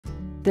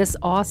This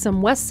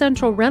awesome West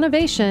Central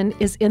renovation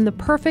is in the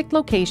perfect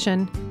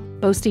location.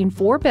 Boasting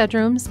 4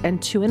 bedrooms and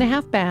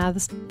 2.5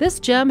 baths, this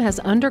gem has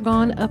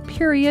undergone a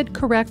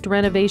period-correct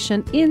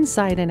renovation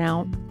inside and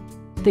out.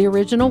 The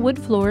original wood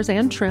floors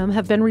and trim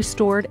have been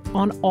restored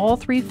on all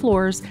 3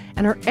 floors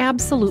and are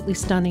absolutely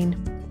stunning.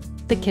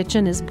 The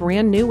kitchen is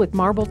brand new with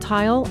marble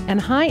tile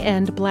and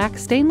high-end black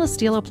stainless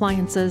steel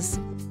appliances.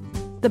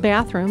 The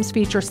bathrooms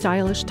feature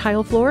stylish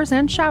tile floors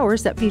and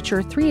showers that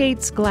feature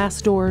 3/8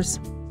 glass doors.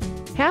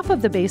 Half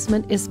of the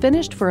basement is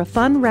finished for a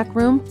fun rec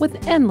room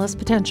with endless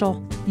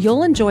potential.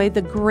 You'll enjoy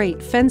the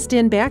great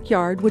fenced-in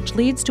backyard, which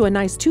leads to a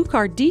nice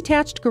 2-car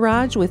detached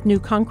garage with new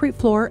concrete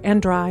floor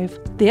and drive.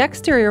 The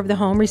exterior of the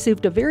home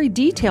received a very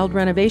detailed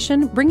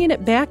renovation, bringing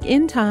it back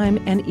in time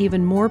and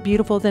even more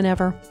beautiful than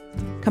ever.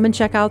 Come and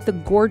check out the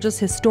gorgeous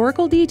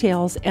historical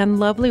details and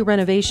lovely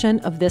renovation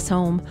of this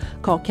home.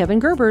 Call Kevin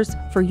Gerbers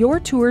for your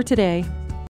tour today.